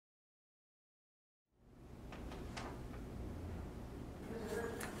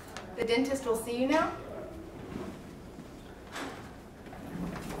The dentist will see you now.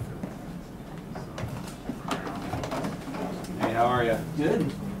 Hey, how are you?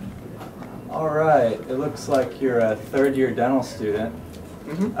 Good. All right. It looks like you're a third-year dental student.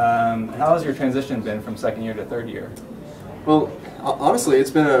 How has your transition been from second year to third year? Well, honestly, it's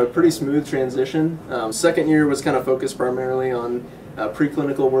been a pretty smooth transition. Second year was kind of focused primarily on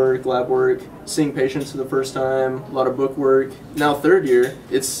preclinical work, lab work, seeing patients for the first time, a lot of book work. Now third year,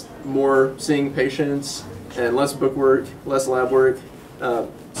 it's more seeing patients and less book work, less lab work.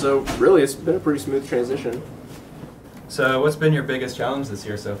 So really, it's been a pretty smooth transition. So what's been your biggest challenge this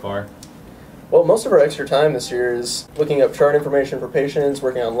year so far? Well, most of our extra time this year is looking up chart information for patients,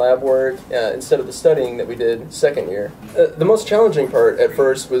 working on lab work, instead of the studying that we did second year. The most challenging part at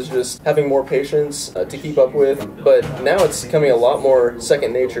first was just having more patients to keep up with, but now it's becoming a lot more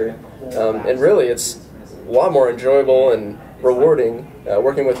second nature, and really it's a lot more enjoyable and rewarding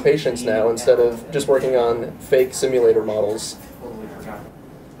working with patients now instead of just working on fake simulator models.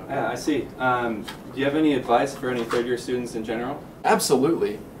 Yeah, I see. Do you have any advice for any third-year students in general?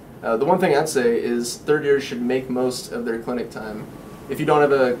 Absolutely. The one thing I'd say is third years should make most of their clinic time. If you don't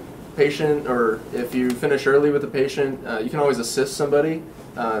have a patient, or if you finish early with a patient, you can always assist somebody.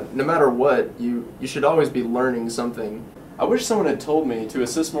 No matter what, you should always be learning something. I wish someone had told me to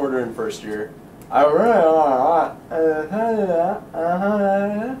assist more during first year.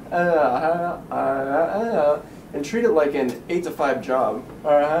 And treat it like an 8 to 5 job.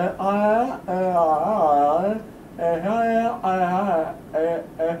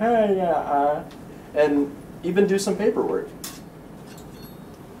 And even do some paperwork.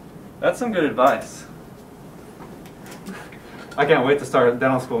 That's some good advice. I can't wait to start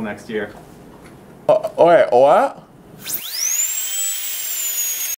dental school next year. Wait, what?